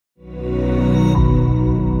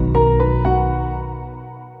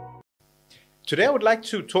Today, I would like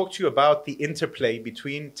to talk to you about the interplay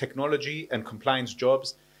between technology and compliance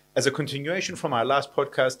jobs as a continuation from our last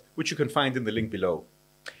podcast, which you can find in the link below.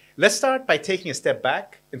 Let's start by taking a step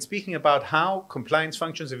back and speaking about how compliance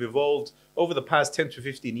functions have evolved over the past 10 to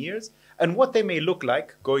 15 years and what they may look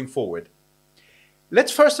like going forward.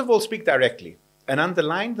 Let's first of all speak directly and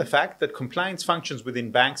underline the fact that compliance functions within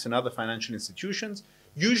banks and other financial institutions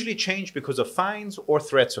usually change because of fines or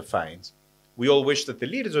threats of fines. We all wish that the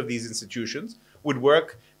leaders of these institutions would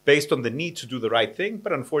work based on the need to do the right thing,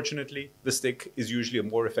 but unfortunately, the stick is usually a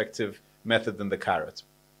more effective method than the carrot.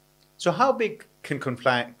 So how big can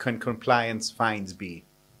compliance fines be?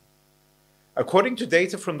 According to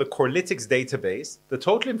data from the Corlytics database, the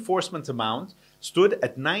total enforcement amount stood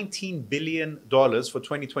at $19 billion for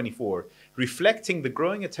 2024, reflecting the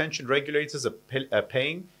growing attention regulators are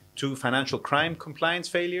paying to financial crime compliance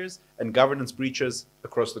failures and governance breaches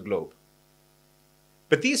across the globe.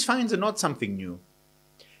 But these fines are not something new.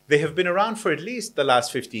 They have been around for at least the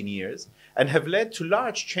last 15 years and have led to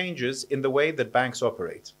large changes in the way that banks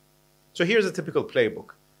operate. So here's a typical playbook.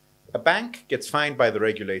 A bank gets fined by the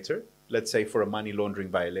regulator, let's say for a money laundering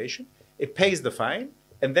violation. It pays the fine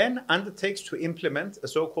and then undertakes to implement a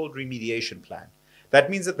so-called remediation plan. That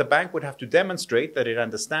means that the bank would have to demonstrate that it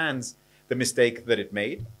understands the mistake that it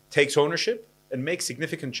made, takes ownership, and makes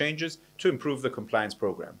significant changes to improve the compliance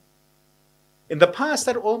program. In the past,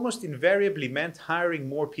 that almost invariably meant hiring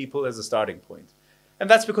more people as a starting point. And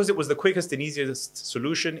that's because it was the quickest and easiest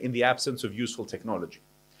solution in the absence of useful technology.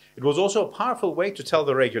 It was also a powerful way to tell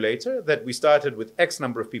the regulator that we started with X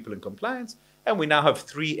number of people in compliance, and we now have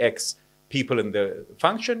 3X people in the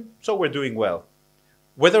function, so we're doing well.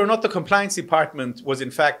 Whether or not the compliance department was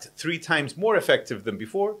in fact 3 times more effective than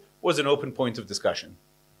before was an open point of discussion.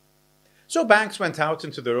 So banks went out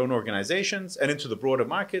into their own organizations and into the broader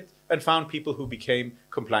market and found people who became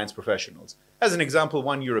compliance professionals. As an example,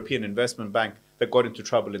 one European investment bank that got into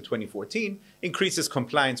trouble in 2014 increased its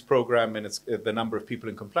compliance program and the number of people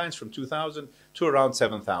in compliance from 2,000 to around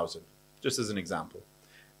 7,000, just as an example.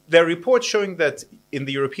 There are reports showing that in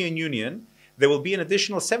the European Union, there will be an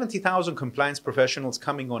additional 70,000 compliance professionals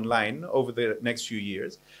coming online over the next few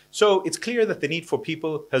years. So it's clear that the need for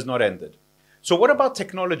people has not ended. So what about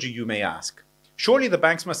technology, you may ask? Surely the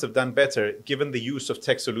banks must have done better given the use of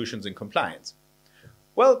tech solutions in compliance.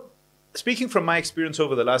 Well, speaking from my experience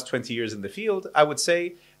over the last 20 years in the field, I would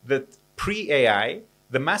say that pre-AI,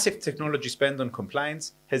 the massive technology spend on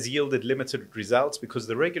compliance has yielded limited results because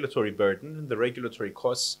the regulatory burden and the regulatory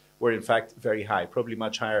costs were in fact very high, probably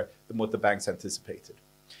much higher than what the banks anticipated.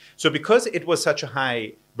 So because it was such a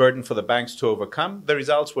high burden for the banks to overcome, the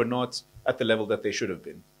results were not at the level that they should have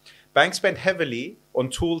been. Banks spent heavily on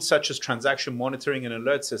tools such as transaction monitoring and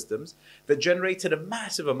alert systems that generated a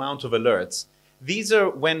massive amount of alerts. These are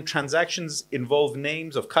when transactions involve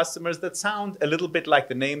names of customers that sound a little bit like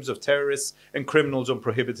the names of terrorists and criminals on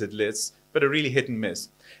prohibited lists, but are really hit and miss.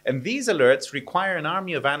 And these alerts require an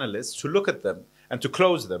army of analysts to look at them and to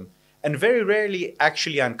close them, and very rarely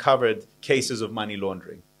actually uncovered cases of money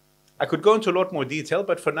laundering. I could go into a lot more detail,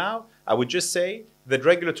 but for now, I would just say that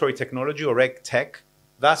regulatory technology, or reg tech,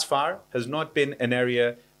 thus far has not been an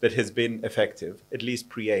area that has been effective, at least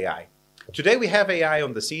pre-AI. Today we have AI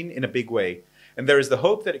on the scene in a big way, and there is the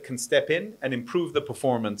hope that it can step in and improve the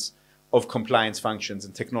performance of compliance functions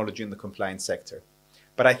and technology in the compliance sector.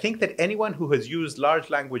 But I think that anyone who has used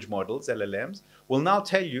large language models, LLMs, will now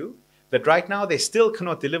tell you that right now they still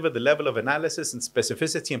cannot deliver the level of analysis and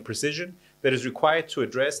specificity and precision that is required to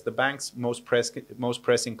address the bank's most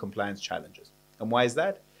pressing compliance challenges. And why is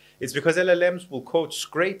that? It's because LLMs will, quote,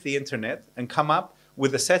 scrape the internet and come up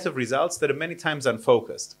with a set of results that are many times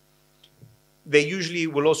unfocused. They usually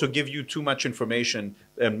will also give you too much information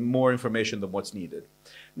and more information than what's needed.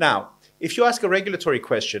 Now, if you ask a regulatory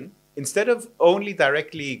question, instead of only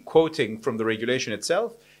directly quoting from the regulation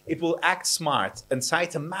itself, it will act smart and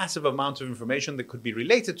cite a massive amount of information that could be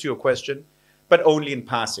related to your question, but only in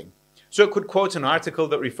passing. So it could quote an article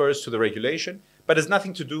that refers to the regulation, but has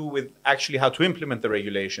nothing to do with actually how to implement the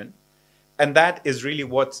regulation. And that is really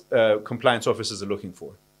what compliance officers are looking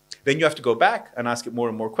for. Then you have to go back and ask it more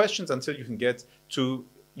and more questions until you can get to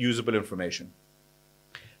usable information.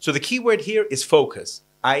 So the key word here is focus,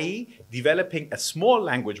 i.e. developing a small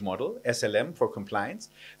language model, SLM for compliance,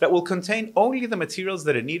 that will contain only the materials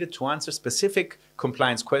that are needed to answer specific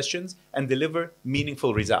compliance questions and deliver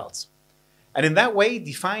meaningful results. And in that way,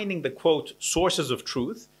 defining the, quote, sources of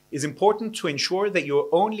truth is important to ensure that you're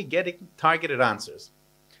only getting targeted answers.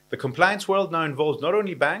 The compliance world now involves not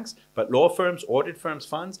only banks, but law firms, audit firms,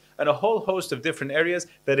 funds, and a whole host of different areas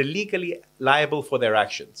that are legally liable for their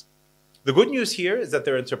actions. The good news here is that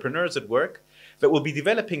there are entrepreneurs at work that will be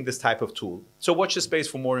developing this type of tool, so watch the space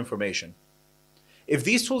for more information. If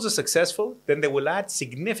these tools are successful, then they will add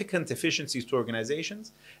significant efficiencies to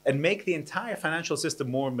organizations and make the entire financial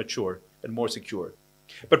system more mature and more secure.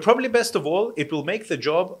 But probably best of all, it will make the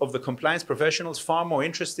job of the compliance professionals far more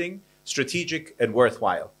interesting, strategic, and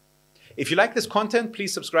worthwhile. If you like this content,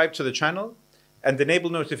 please subscribe to the channel and enable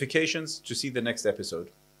notifications to see the next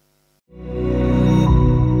episode.